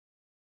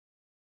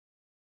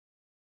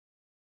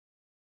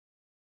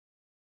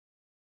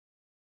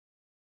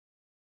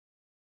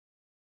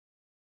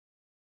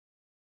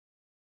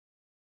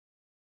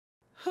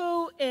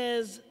Who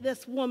is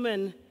this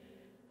woman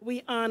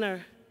we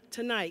honor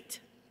tonight?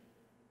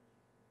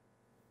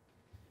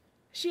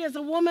 She is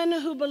a woman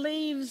who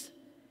believes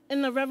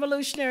in the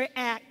revolutionary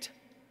act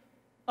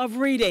of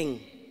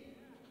reading.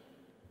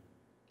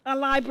 A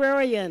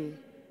librarian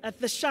at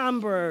the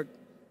Schomburg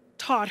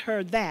taught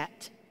her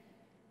that.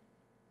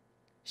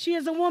 She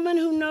is a woman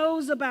who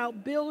knows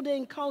about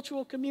building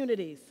cultural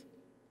communities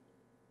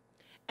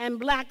and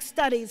Black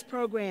studies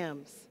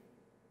programs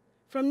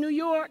from New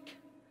York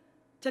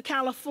to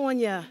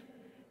California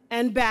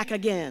and back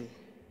again.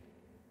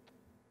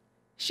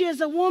 She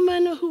is a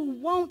woman who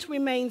won't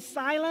remain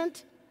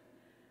silent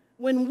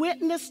when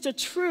witness to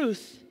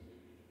truth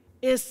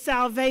is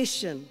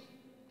salvation.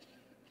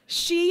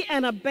 She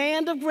and a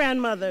band of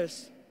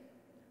grandmothers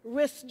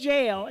risked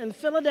jail in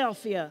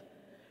Philadelphia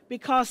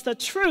because the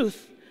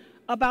truth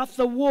about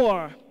the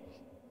war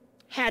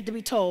had to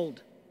be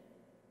told.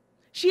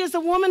 She is a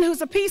woman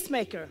who's a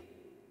peacemaker,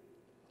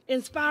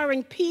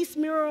 inspiring peace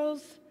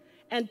murals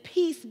and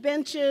peace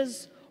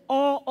benches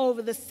all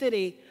over the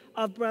city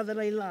of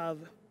brotherly love.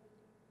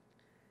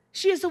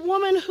 She is a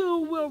woman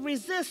who will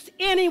resist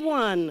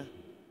anyone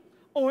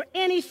or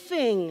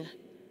anything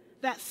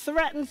that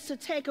threatens to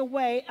take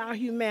away our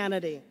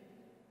humanity.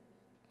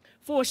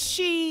 For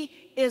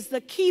she is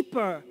the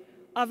keeper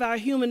of our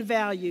human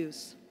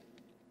values.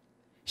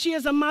 She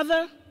is a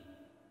mother,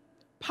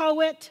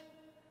 poet,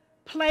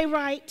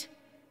 playwright,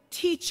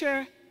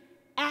 teacher,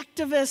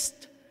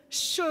 activist,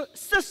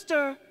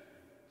 sister,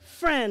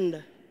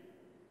 friend.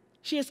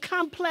 She is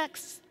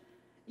complex,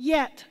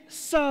 yet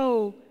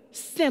so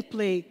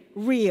simply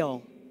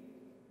real.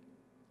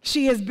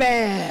 She is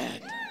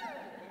bad.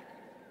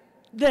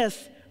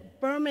 This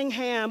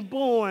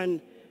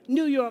Birmingham-born,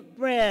 New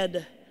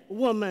York-bred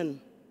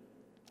woman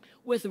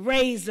with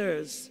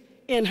razors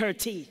in her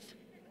teeth.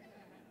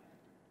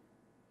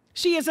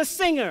 She is a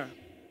singer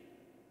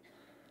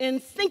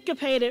in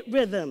syncopated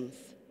rhythms,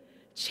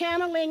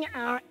 channeling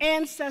our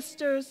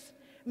ancestors,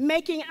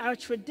 making our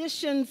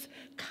traditions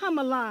come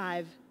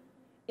alive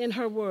in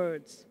her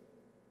words.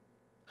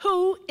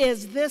 Who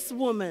is this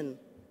woman?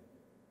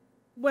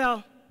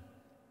 Well,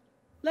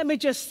 let me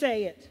just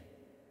say it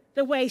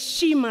the way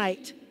she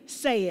might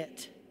say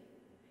it,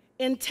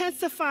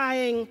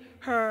 intensifying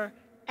her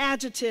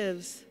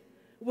adjectives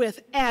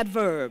with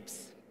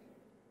adverbs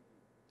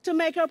to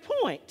make her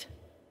point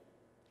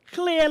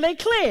clearly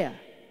clear.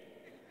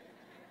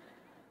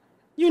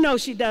 You know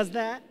she does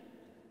that.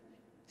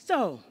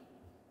 So,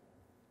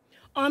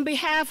 on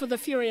behalf of the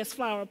Furious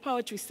Flower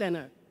Poetry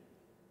Center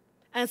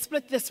and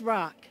Split This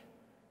Rock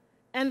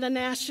and the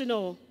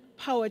National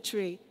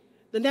Portrait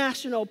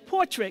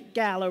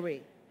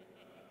Gallery,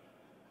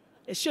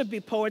 it should be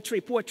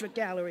Portrait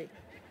Gallery,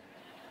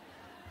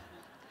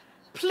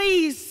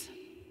 please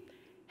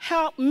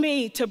help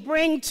me to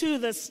bring to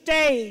the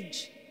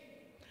stage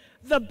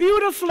the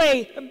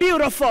beautifully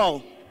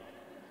beautiful,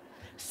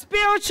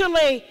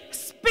 spiritually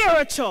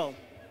spiritual,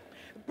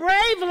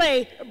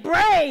 bravely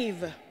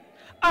brave,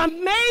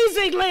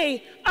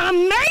 amazingly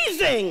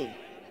amazing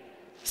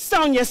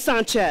Sonia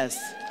Sanchez.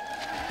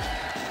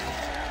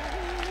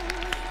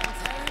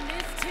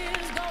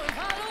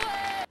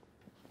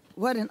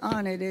 What an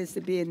honor it is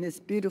to be in this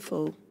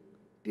beautiful,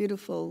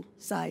 beautiful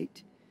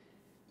site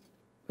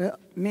where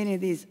many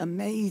of these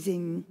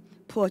amazing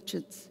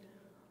portraits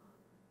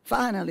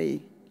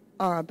finally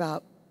are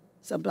about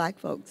some Black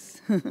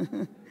folks.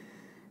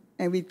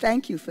 And we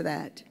thank you for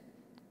that.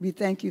 We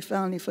thank you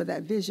finally for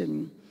that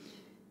vision.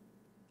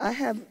 I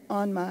have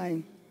on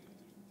my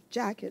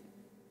jacket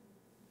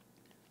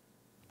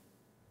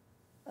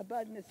a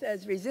button that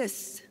says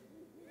resist.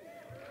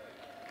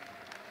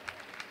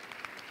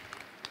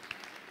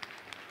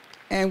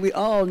 And we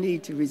all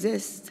need to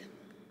resist,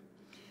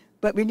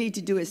 but we need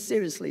to do it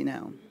seriously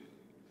now.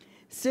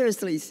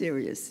 Seriously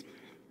serious.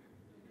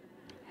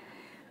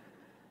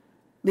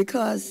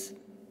 Because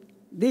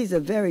these are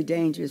very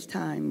dangerous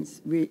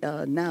times we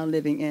are now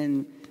living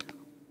in.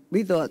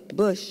 We thought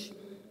Bush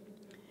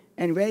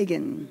and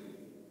Reagan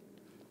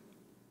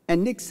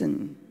and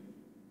Nixon,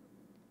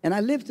 and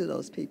I lived with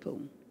those people.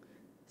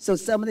 So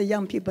some of the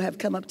young people have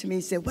come up to me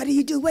and said, what do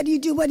you do, what do you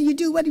do, what do you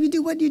do, what do you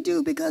do, what do you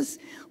do, because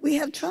we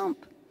have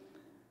Trump.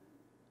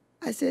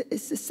 I said,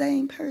 it's the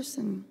same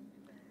person,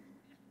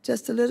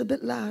 just a little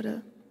bit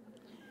louder.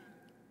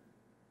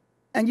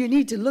 And you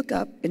need to look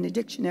up in the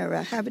dictionary,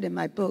 I have it in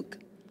my book,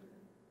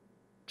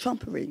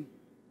 Trumpery.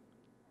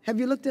 Have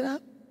you looked it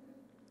up?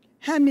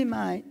 Hand me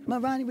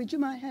Ronnie, would you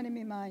mind handing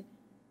me my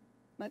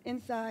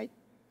inside?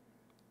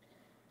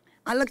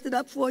 I looked it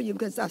up for you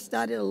because I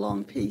started a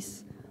long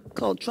piece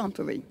called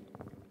Trumpery.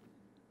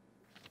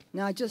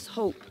 Now I just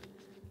hope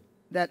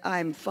that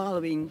I'm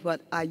following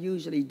what I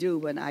usually do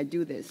when I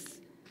do this.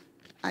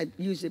 I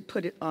usually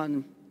put it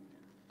on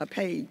a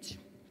page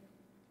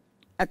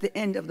at the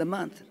end of the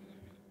month.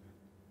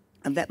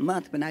 Of that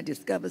month when I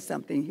discover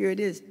something. Here it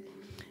is,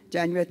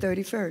 January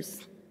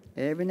 31st.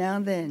 Every now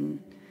and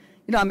then.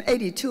 You know, I'm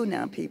 82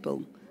 now,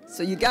 people.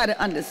 So you got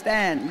to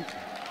understand.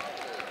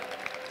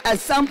 At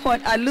some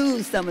point, I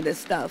lose some of this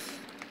stuff.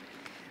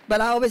 But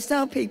I always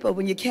tell people,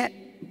 when you can't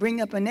bring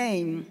up a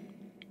name,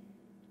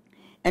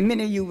 and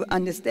many of you will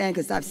understand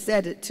because I've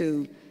said it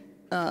to,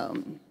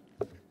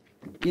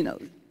 you know,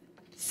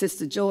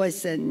 Sister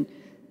Joyce and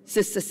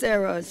Sister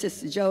Sarah and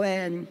Sister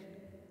Joanne,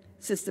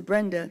 Sister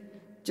Brenda,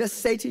 just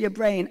say to your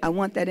brain, I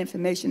want that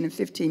information in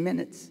 15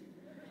 minutes.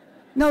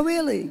 No,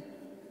 really,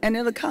 and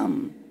it'll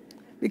come.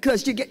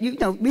 Because you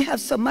know, we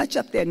have so much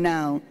up there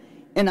now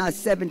in our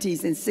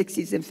 70s and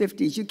 60s and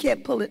 50s, you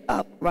can't pull it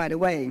up right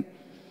away.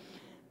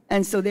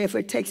 And so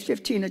therefore it takes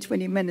 15 or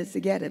 20 minutes to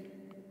get it.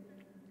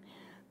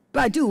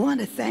 But I do want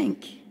to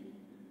thank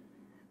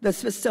the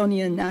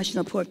Smithsonian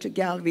National Portrait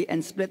Gallery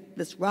and Split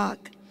This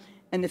Rock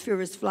and the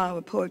Furious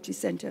Flower Poetry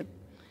Center.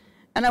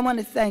 And I want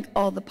to thank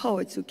all the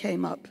poets who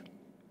came up.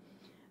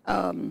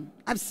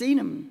 I've seen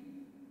them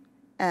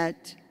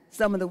at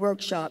some of the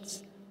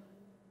workshops,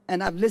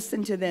 and I've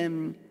listened to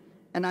them,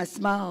 and I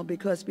smile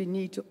because we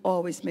need to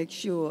always make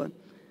sure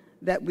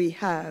that we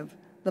have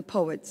the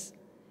poets.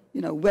 You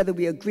know, whether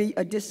we agree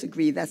or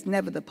disagree, that's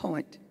never the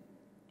point.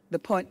 The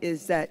point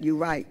is that you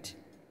write,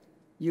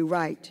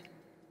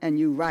 and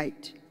you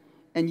write,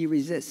 and you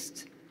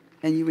resist,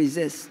 and you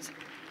resist,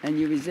 and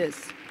you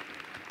resist.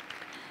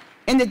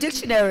 In the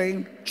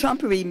dictionary,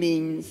 trumpery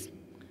means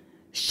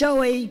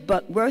showy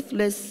but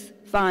worthless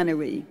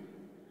finery.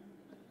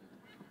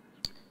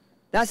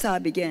 That's how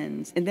it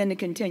begins, and then it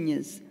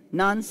continues.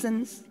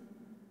 Nonsense,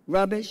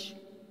 rubbish,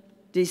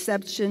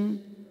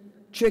 deception,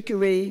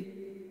 trickery,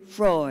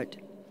 fraud.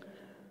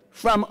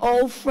 From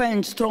Old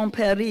French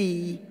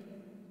tromperie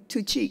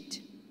to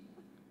cheat.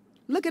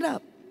 Look it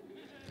up.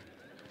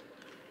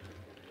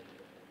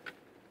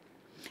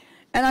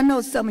 And I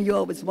know some of you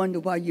always wonder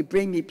why you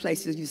bring me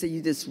places. You say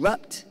you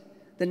disrupt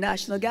the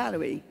National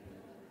Gallery.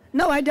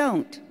 No, I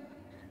don't.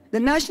 The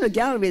National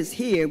Gallery is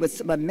here with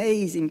some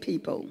amazing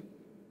people.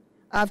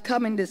 I've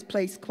come in this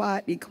place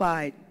quiet,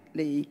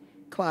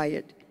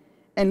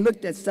 and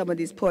looked at some of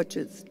these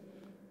portraits.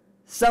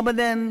 Some of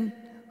them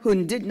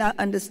who did not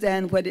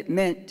understand what it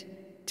meant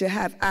to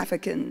have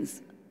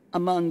Africans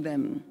among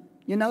them.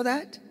 You know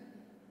that?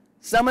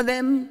 Some of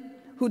them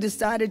who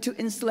decided to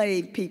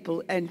enslave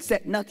people and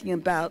said nothing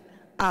about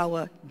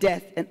our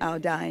death and our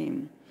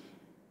dying.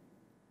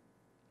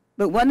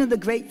 But one of the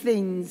great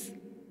things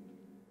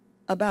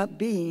about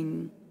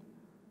being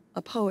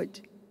a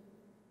poet,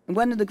 and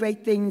one of the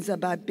great things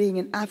about being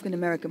an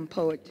African-American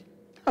poet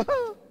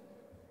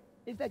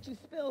is that you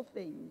spill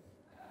things.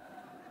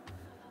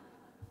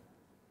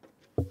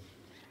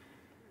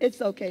 It's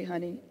okay,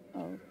 honey.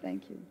 Oh,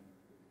 thank you.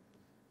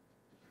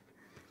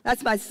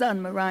 That's my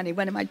son, Marani,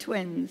 one of my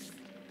twins.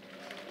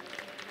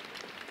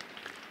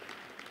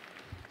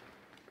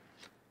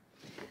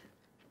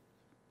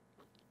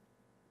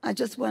 I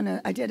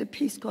did a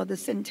piece called The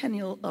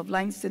Centennial of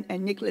Langston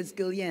and Nicholas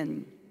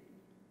Guillen.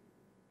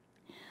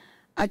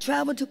 I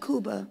traveled to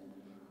Cuba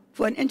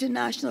for an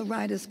international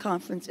writers'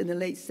 conference in the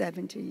late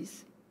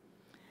 70s.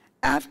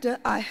 After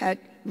I had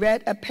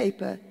read a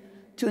paper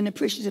to an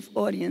appreciative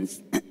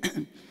audience,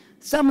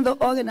 some of the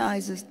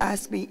organizers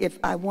asked me if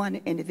I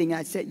wanted anything.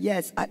 I said,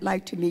 yes, I'd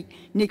like to meet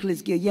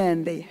Nicholas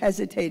Guillen. They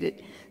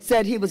hesitated,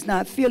 said he was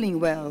not feeling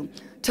well,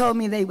 told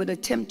me they would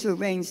attempt to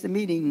arrange the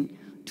meeting.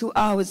 2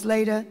 hours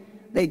later,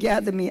 they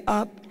gathered me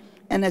up,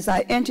 and as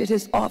I entered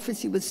his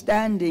office, he was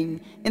standing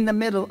in the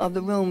middle of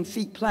the room,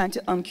 feet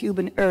planted on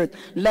Cuban earth,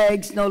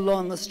 legs no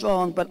longer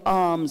strong, but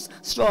arms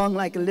strong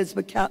like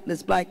Elizabeth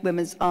Catlett's black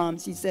women's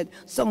arms. He said,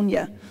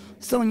 Sonia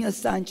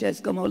Sanchez,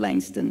 como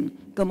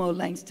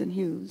Langston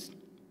Hughes.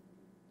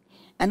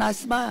 And I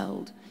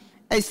smiled,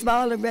 a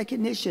smile of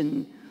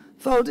recognition,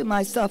 folded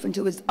myself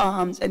into his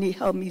arms, and he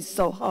held me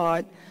so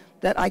hard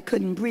that I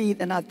couldn't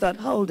breathe, and I thought,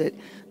 hold it,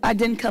 I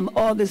didn't come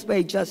all this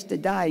way just to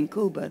die in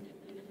Cuba.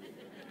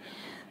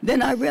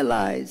 Then I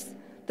realized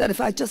that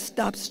if I just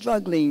stopped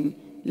struggling,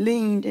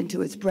 leaned into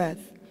his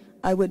breath,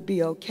 I would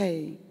be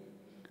okay.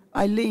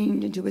 I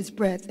leaned into his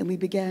breath, and we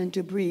began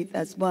to breathe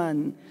as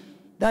one.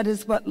 That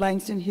is what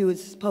Langston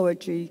Hughes'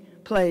 poetry,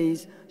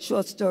 plays,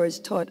 short stories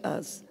taught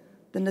us,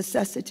 the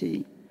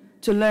necessity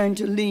to learn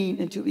to lean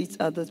into each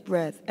other's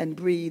breath and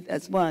breathe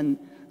as one.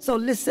 So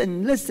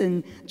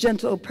listen,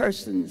 gentle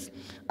persons.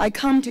 I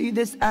come to you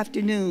this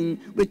afternoon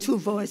with two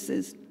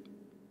voices.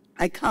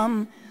 I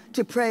come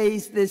to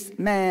praise this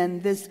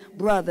man, this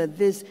brother,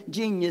 this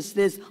genius,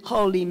 this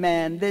holy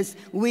man, this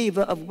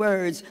weaver of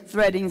words,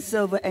 threading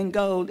silver and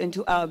gold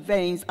into our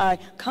veins. I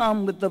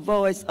come with the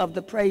voice of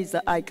the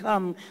praiser. I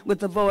come with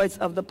the voice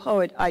of the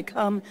poet. I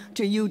come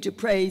to you to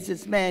praise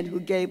this man who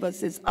gave us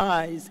his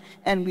eyes,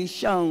 and we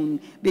shone,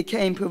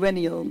 became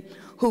perennial,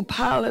 who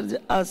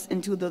piloted us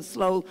into the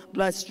slow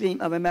bloodstream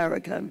of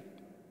America.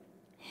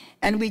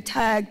 And we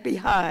tagged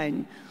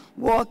behind,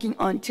 walking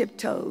on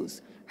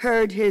tiptoes,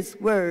 heard his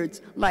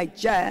words like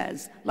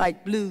jazz,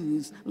 like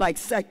blues, like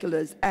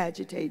seculars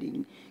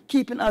agitating,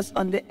 keeping us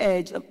on the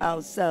edge of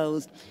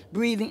ourselves,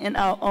 breathing in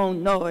our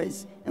own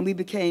noise, and we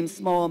became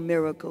small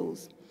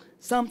miracles.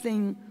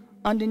 Something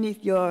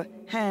Underneath your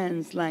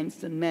hands,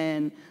 Langston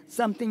man,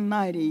 something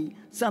mighty,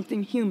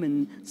 something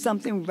human,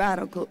 something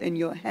radical in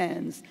your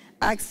hands,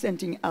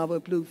 accenting our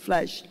blue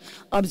flesh,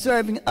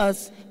 observing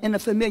us in a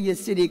familiar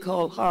city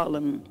called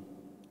Harlem,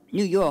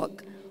 New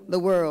York, the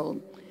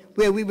world,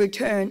 where we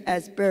return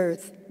as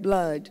birth,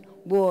 blood,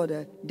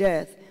 water,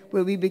 death,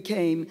 where we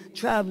became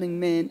traveling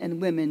men and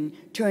women,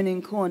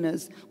 turning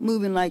corners,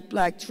 moving like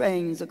black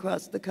trains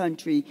across the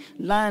country,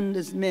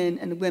 landless men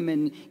and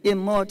women,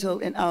 immortal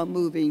in our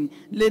moving,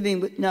 living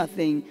with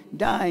nothing,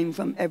 dying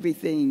from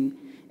everything.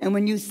 And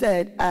when you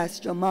said,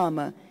 ask your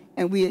mama,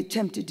 and we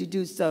attempted to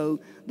do so,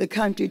 the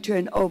country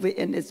turned over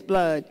in its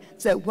blood,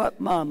 said, what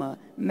mama,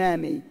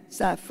 mammy,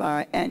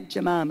 Sapphire, Aunt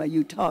Jemima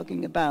you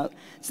talking about?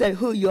 Said,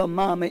 who your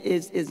mama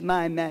is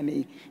my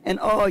mammy. And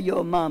all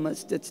your mamas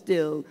stood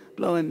still,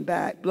 blowing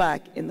back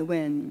black in the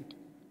wind.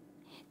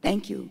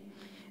 Thank you.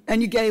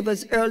 And you gave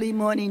us early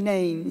morning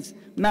names,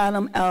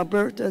 Madam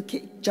Alberta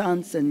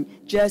Johnson,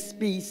 Just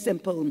Be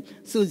Simple,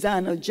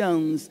 Susanna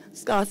Jones,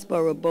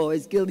 Scottsboro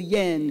Boys,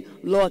 Gillian,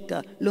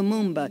 Lorca,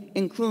 Lumumba,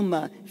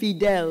 Nkrumah,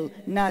 Fidel,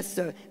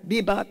 Nasser,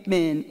 Bebop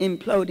Men,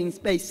 Imploding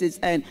Spaces,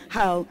 and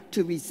How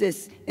to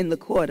Resist in the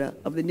Quarter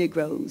of the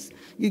Negroes.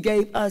 You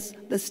gave us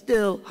the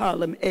still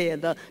Harlem air,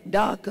 the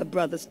darker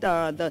brother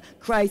star, the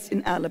Christ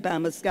in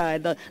Alabama sky,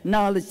 the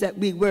knowledge that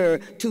we were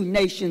two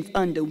nations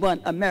under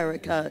one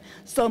America.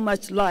 So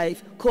much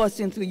life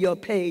coursing through your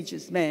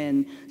pages,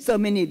 man. So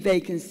many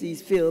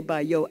vacancies filled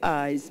by your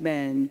eyes,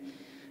 man.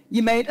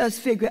 You made us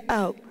figure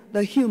out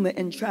the humor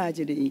in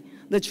tragedy,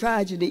 the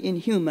tragedy in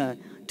humor,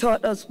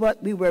 taught us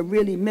what we were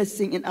really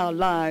missing in our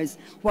lives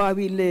while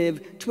we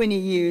lived 20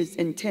 years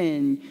and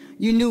 10.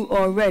 You knew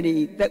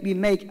already that we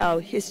make our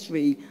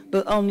history,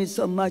 but only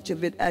so much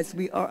of it as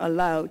we are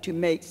allowed to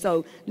make.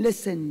 So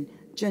listen,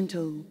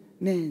 gentle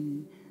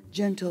men,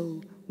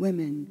 gentle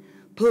women,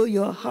 pull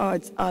your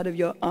hearts out of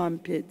your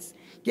armpits.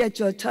 Get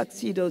your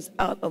tuxedos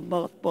out of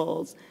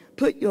mothballs.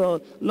 Put your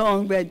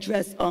long red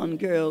dress on,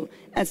 girl,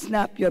 and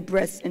snap your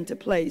breasts into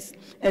place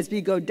as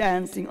we go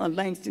dancing on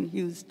Langston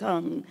Hughes'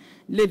 tongue,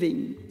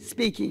 living,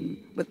 speaking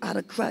without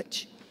a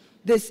crutch.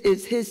 This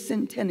is his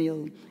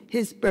centennial,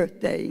 his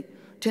birthday.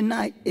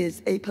 Tonight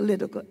is a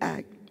political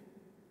act.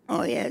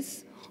 Oh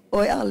yes,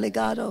 hoy al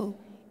legado,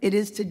 it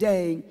is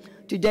today.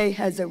 Today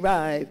has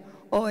arrived.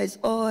 Hoy es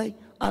hoy,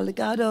 al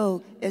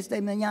legado, es de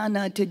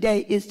mañana.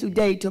 Today is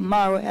today,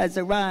 tomorrow has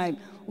arrived.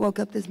 Woke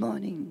up this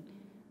morning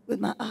with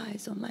my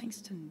eyes on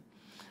Langston.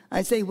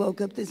 I say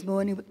woke up this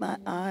morning with my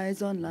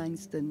eyes on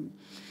Langston.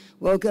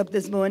 Woke up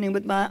this morning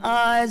with my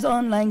eyes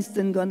on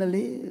Langston. Gonna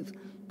live,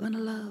 gonna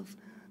love,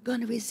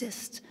 gonna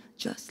resist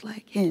just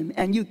like him.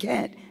 And you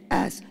can't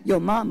ask your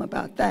mom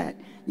about that.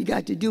 You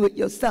got to do it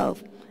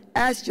yourself.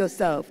 Ask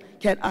yourself,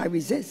 can I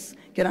resist?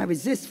 Can I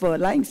resist for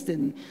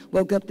Langston?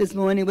 Woke up this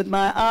morning with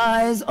my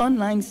eyes on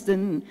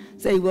Langston.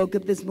 Say, woke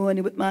up this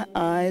morning with my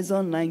eyes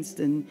on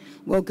Langston.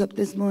 Woke up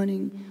this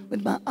morning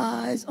with my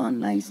eyes on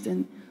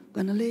Langston.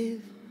 Gonna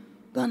live,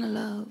 gonna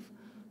love,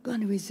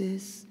 gonna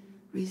resist,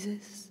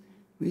 resist,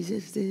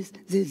 resist this,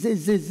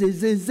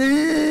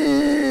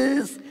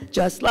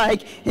 just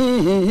like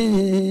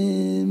him.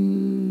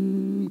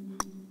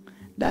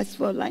 That's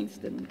for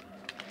Langston.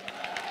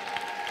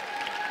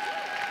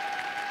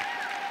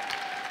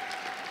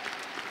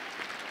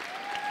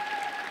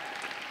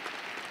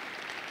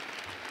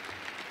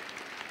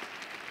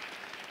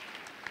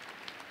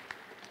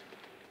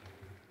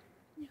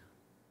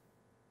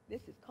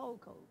 This is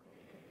cold, cold, cold.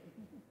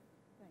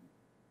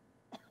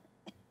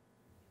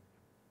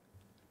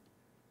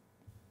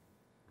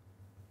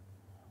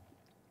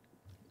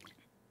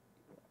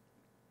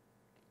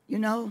 You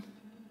know,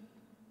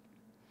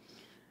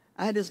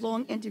 I had this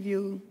long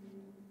interview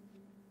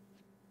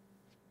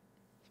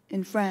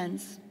in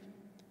France,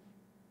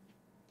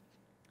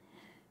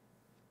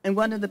 and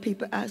one of the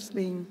people asked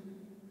me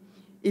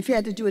if you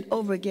had to do it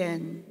over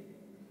again,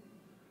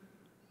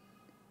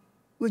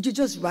 would you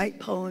just write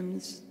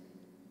poems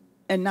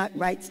and not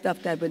write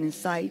stuff that would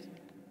incite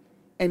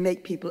and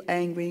make people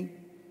angry,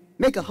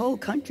 make a whole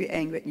country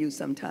angry at you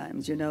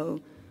sometimes, you know?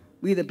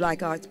 We the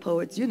black arts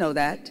poets, you know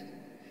that.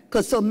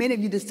 Because so many of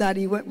you decided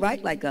you weren't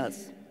right like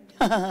us.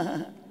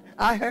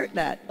 I heard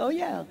that. Oh,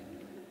 yeah.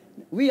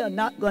 We are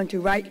not going to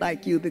write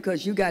like you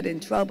because you got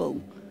in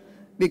trouble,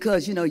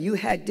 because, you know, you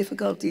had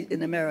difficulties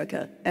in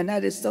America. And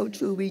that is so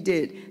true. We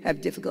did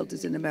have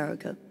difficulties in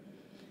America.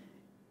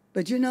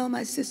 But you know,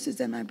 my sisters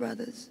and my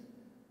brothers,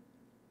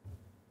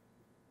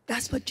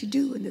 that's what you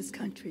do in this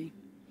country.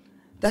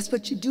 That's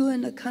what you do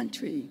in a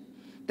country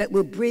that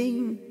will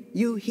bring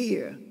you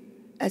here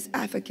as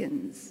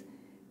Africans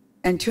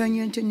and turn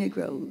you into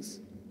Negroes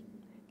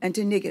and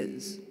to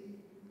niggers,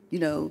 you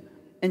know,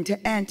 and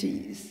to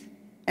aunties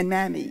and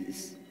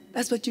mammies.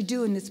 That's what you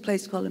do in this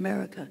place called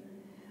America.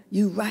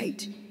 You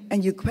write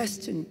and you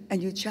question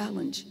and you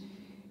challenge.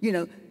 You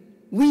know,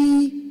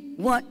 we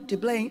want to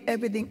blame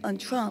everything on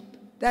Trump.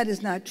 That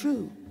is not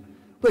true.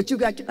 What you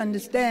got to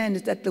understand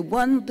is that the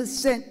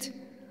 1%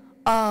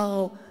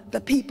 of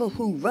the people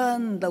who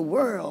run the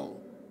world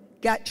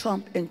got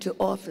Trump into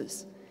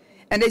office.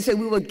 And they said,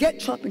 we will get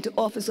Trump into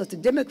office because the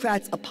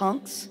Democrats are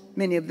punks,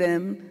 many of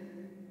them.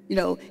 You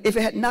know, if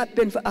it had not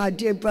been for our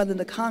dear brother in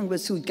the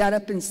Congress who got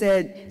up and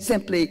said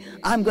simply,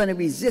 I'm going to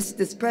resist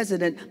this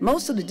president,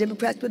 most of the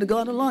Democrats would have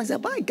gone along and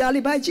said, by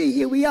golly, by gee,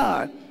 here we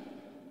are.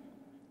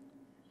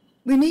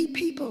 We need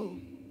people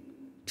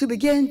to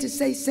begin to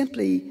say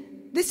simply,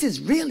 this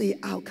is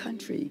really our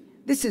country.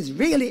 This is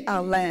really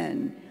our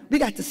land. We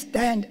got to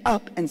stand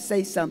up and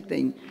say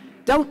something.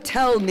 Don't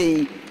tell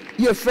me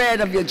you're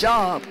afraid of your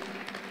job.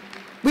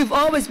 We've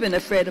always been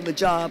afraid of a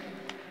job.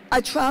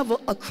 I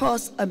travel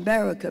across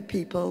America,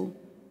 people.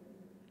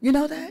 You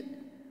know that?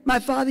 My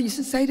father used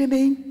to say to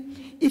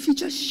me, if you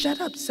just shut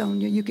up,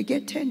 Sonia, you could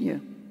get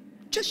tenure.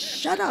 Just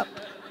shut up.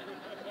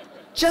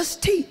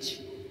 Just teach.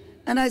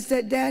 And I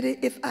said, Daddy,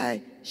 if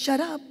I shut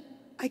up,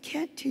 I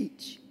can't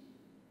teach.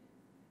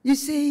 You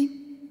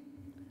see,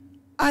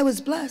 I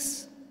was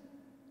blessed.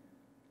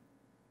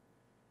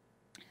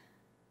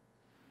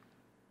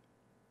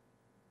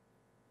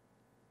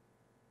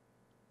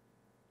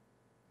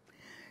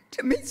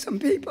 To meet some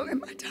people in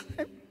my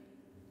time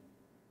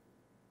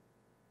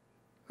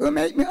who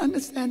made me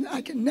understand that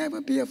I can never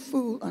be a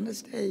fool on the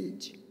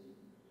stage.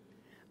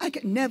 I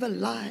could never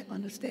lie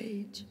on the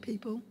stage,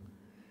 people.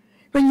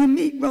 When you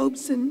meet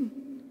Robeson,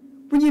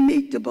 when you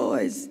meet Du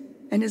Bois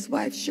and his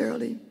wife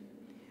Shirley,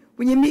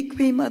 when you meet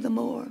Queen Mother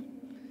Moore,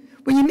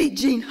 when you meet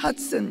Gene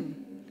Hudson,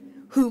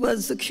 who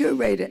was the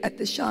curator at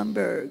the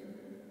Schomburg,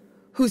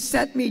 who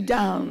sat me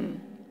down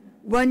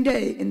one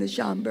day in the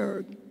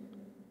Schomburg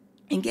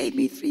and gave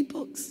me 3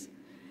 books.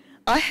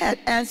 I had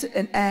answered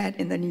an ad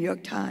in the New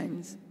York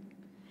Times,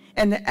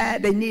 and the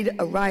ad, they needed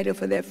a writer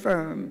for their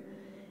firm.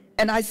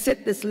 And I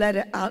sent this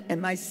letter out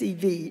in my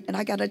CV, and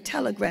I got a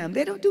telegram.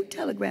 They don't do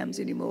telegrams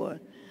anymore.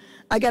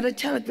 I got a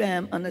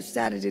telegram on a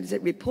Saturday that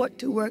said, report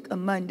to work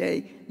on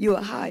Monday, you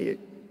are hired.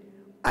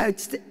 I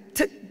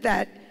took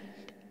that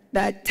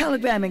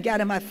telegram and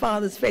got in my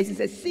father's face and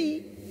said,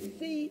 see,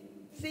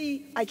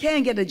 I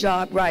can get a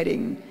job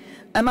writing.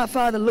 And my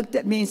father looked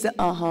at me and said,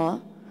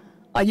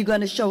 are you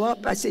going to show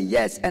up? I said,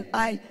 yes. And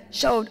I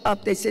showed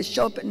up. They said,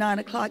 show up at 9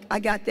 o'clock. I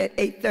got there at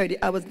 8:30.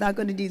 I was not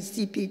going to do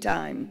CP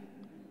time.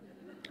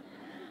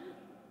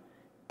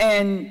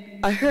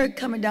 And I heard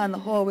coming down the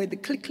hallway the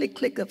click, click,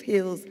 click of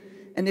heels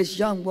and this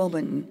young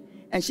woman.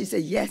 And she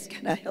said, yes,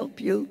 can I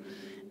help you?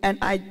 And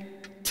I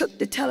took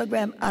the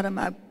telegram out of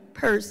my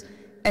purse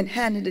and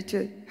handed it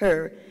to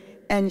her.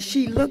 And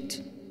she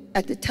looked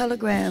at the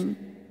telegram,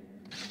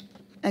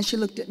 and she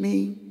looked at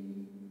me,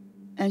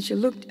 and she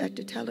looked at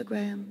the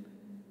telegram,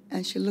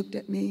 and she looked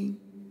at me,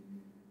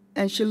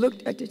 and she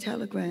looked at the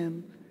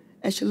telegram,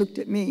 and she looked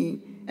at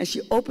me, and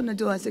she opened the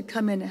door and said,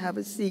 come in and have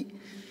a seat.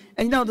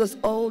 And you know those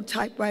old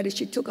typewriters,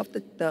 she took off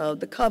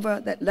the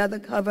cover, that leather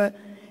cover,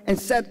 and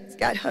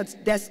got her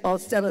desk all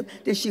settled.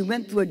 Then she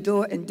went through a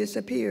door and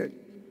disappeared.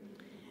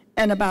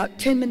 And about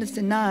 10 minutes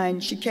to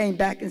 9, she came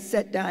back and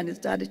sat down and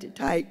started to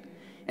type.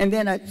 And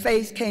then a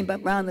face came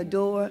up around the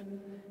door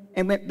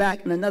and went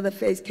back, and another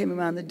face came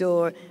around the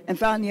door. And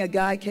finally a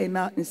guy came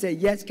out and said,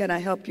 yes, can I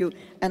help you?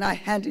 And I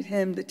handed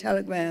him the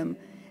telegram.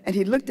 And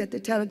he looked at the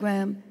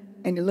telegram,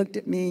 and he looked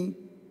at me,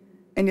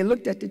 and he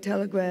looked at the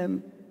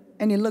telegram,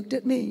 and he looked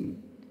at me.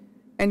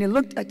 And he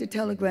looked at the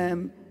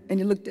telegram, and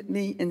he looked at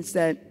me and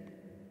said,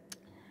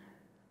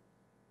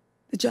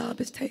 the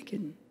job is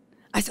taken.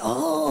 I said,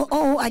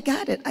 oh, I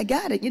got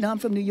it. You know, I'm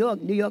from New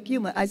York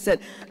humor. I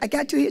said, I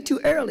got you here too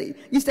early.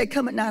 You said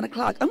come at 9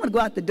 o'clock. I'm going to go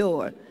out the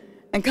door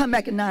and come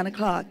back at 9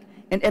 o'clock,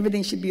 and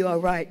everything should be all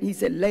right. He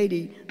said,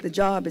 lady, the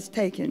job is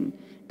taken.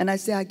 And I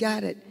said, I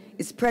got it.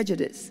 It's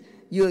prejudice.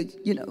 You're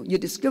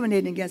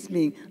discriminating against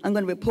me. I'm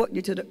going to report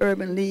you to the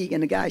Urban League.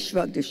 And the guy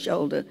shrugged his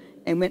shoulder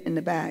and went in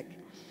the back.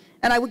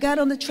 And I got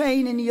on the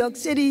train in New York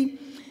City.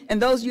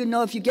 And those of you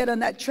know, if you get on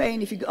that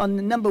train, if you're on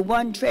the number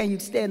 1 train, you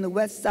stay on the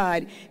west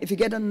side. If you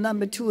get on the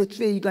number 2 or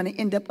 3, you're going to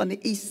end up on the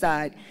east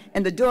side.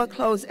 And the door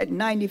closed at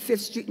 95th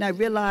Street, and I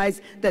realized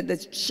that the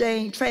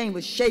train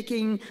was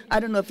shaking. I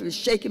don't know if it was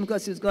shaking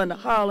because it was going to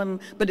Harlem,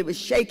 but it was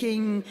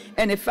shaking.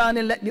 And it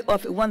finally let me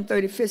off at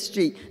 135th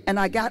Street. And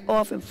I got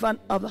off in front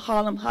of the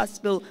Harlem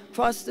Hospital,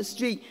 crossed the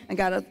street, and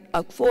got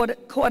a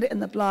quarter in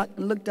the block,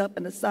 and looked up,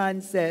 and the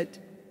sign said,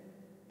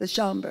 the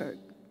Schomburg.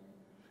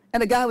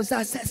 And the guy was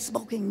outside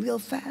smoking real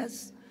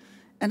fast.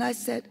 And I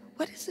said,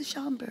 what is the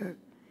Schomburg?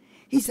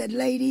 He said,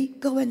 lady,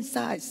 go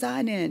inside,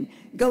 sign in.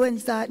 Go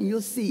inside and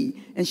you'll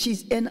see. And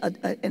she's in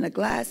a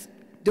glass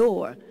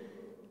door.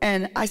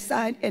 And I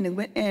signed in and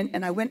went in.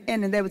 And I went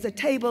in, and there was a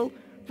table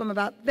from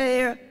about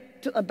there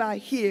to about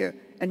here.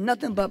 And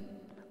nothing but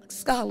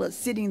scholars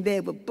sitting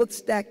there with books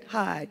stacked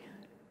high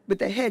with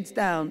their heads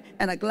down,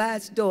 and a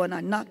glass door. And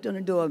I knocked on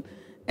the door.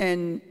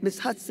 And Miss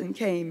Hudson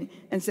came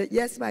and said,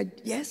 yes.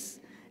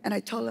 And I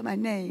told her my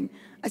name.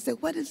 I said,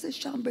 what is this,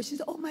 Schomburg? She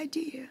said, oh, my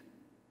dear.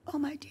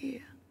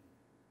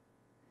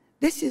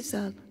 This is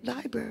a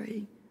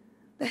library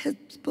that has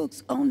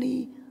books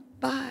only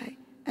by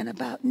and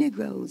about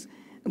Negroes.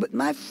 And with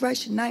my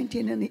fresh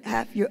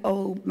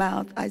 19-and-a-half-year-old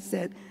mouth, I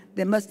said,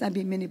 there must not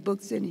be many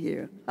books in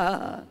here.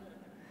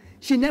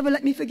 She never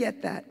let me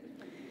forget that.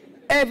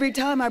 Every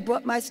time I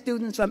brought my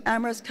students from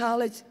Amherst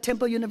College,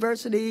 Temple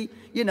University,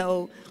 you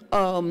know,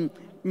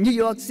 New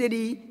York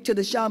City to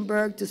the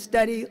Schomburg to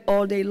study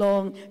all day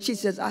long, she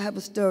says, I have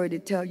a story to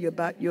tell you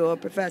about your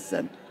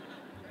professor.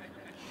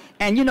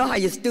 And you know how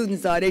your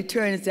students are. They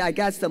turn and say, I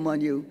got some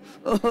on you.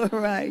 All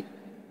right.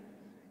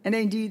 And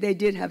indeed, they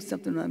did have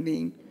something on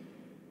me.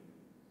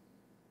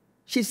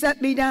 She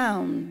sat me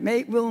down,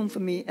 made room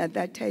for me at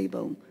that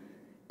table.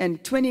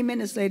 And 20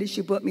 minutes later, she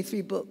brought me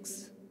 3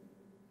 books.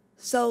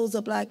 Souls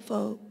of Black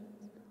folk,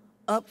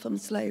 Up from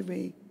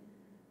Slavery,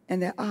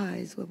 and Their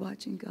Eyes Were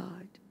Watching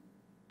God.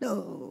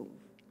 No.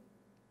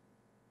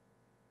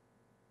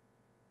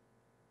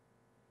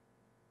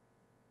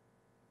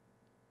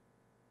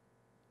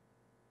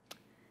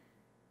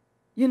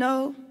 You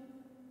know,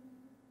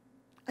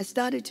 I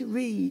started to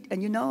read,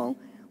 and you know,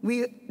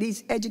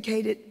 these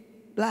educated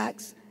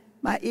blacks,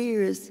 my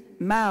ears,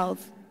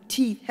 mouth,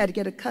 teeth had to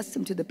get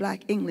accustomed to the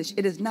Black English.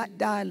 It is not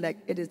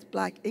dialect, it is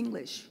Black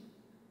English.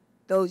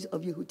 Those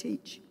of you who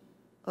teach,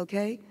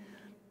 okay?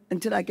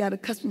 Until I got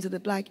accustomed to the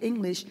Black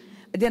English,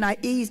 and then I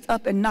eased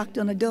up and knocked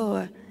on the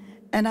door,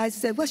 and I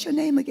said, what's your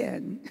name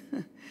again?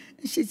 And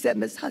she said,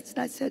 Miss Hudson.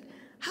 I said,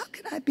 how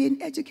could I be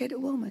an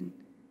educated woman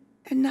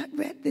and not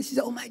read this? She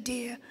said, oh, my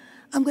dear,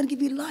 I'm going to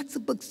give you lots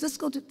of books. Just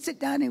go to sit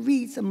down and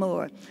read some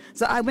more.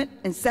 So I went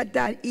and sat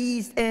down,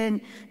 eased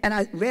in, and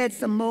I read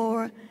some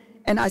more,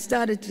 and I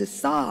started to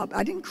sob.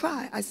 I didn't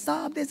cry. I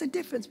sobbed. There's a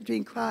difference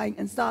between crying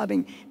and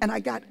sobbing. And I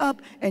got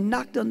up and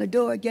knocked on the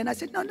door again. I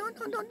said, no, no,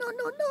 no, no, no,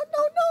 no, no,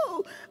 no,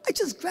 no. I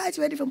just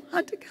graduated from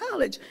Hunter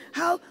College.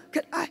 How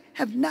could I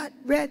have not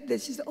read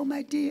this? She said, oh,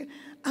 my dear,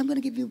 I'm going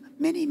to give you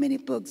many, many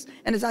books.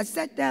 And as I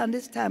sat down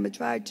this time and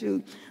tried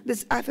to,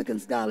 this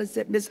African scholar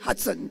said, Miss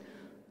Hudson,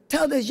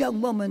 tell this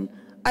young woman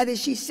either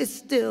she sits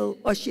still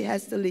or she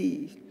has to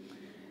leave.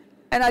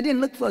 And I didn't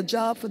look for a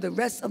job for the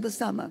rest of the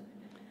summer.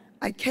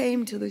 I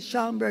came to the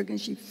Schomburg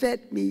and she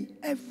fed me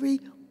every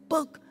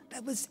book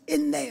that was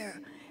in there.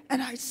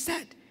 And I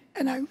sat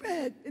and I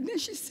read. And then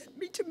she sent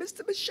me to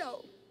Mr.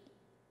 Michaud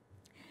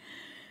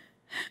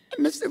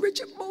and Mr.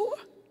 Richard Moore.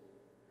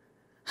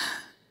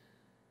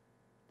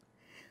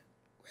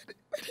 Where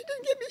they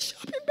didn't give me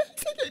shopping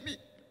bags, they gave me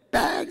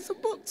bags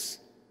of books,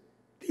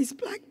 these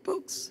black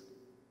books.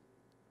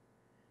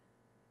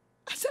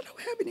 I said, I don't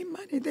have any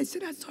money. They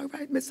said, that's all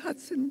right, Miss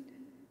Hudson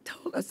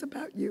told us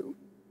about you.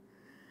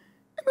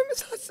 And when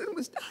Miss Hudson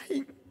was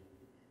dying,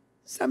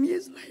 some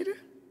years later,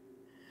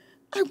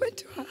 I went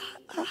to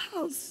her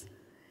house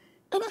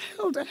and I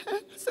held her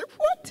hand. I said,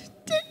 what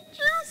did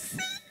you see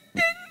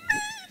in me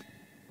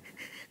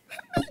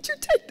that made you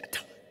take the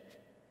time?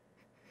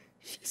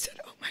 She said,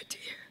 oh, my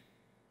dear,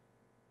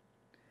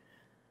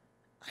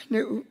 I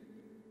knew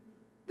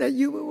that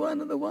you were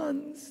one of the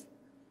ones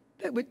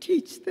that would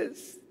teach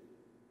this.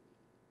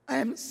 I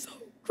am so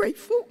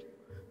grateful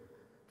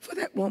for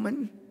that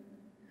woman,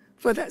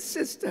 for that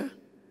sister,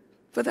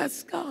 for that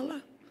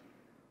scholar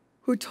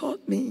who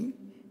taught me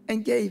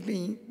and gave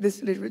me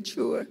this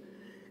literature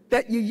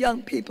that you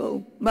young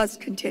people must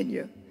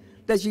continue,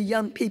 that you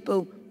young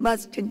people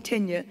must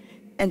continue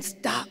and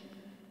stop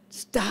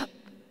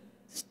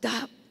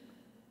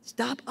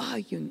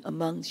arguing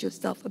amongst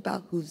yourself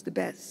about who's the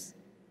best.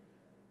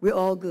 We're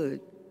all good.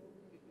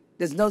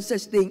 There's no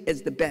such thing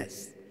as the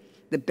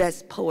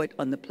best poet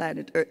on the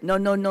planet Earth. No,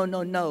 no, no,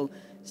 no, no.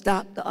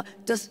 Stop.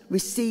 Just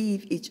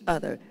receive each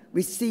other.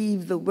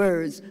 Receive the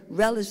words.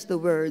 Relish the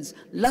words.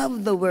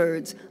 Love the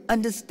words.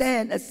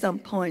 Understand at some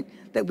point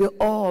that we're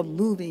all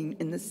moving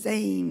in the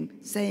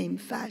same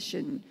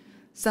fashion.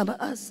 Some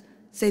of us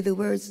say the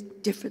words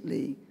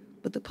differently,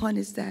 but the point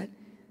is that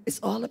it's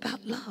all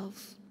about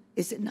love,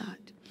 is it not?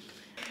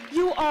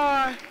 You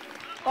are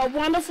a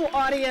wonderful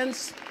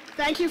audience.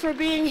 Thank you for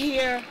being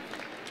here.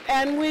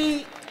 And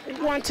we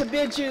want to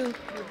bid you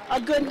a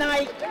good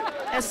night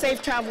and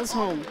safe travels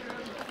home.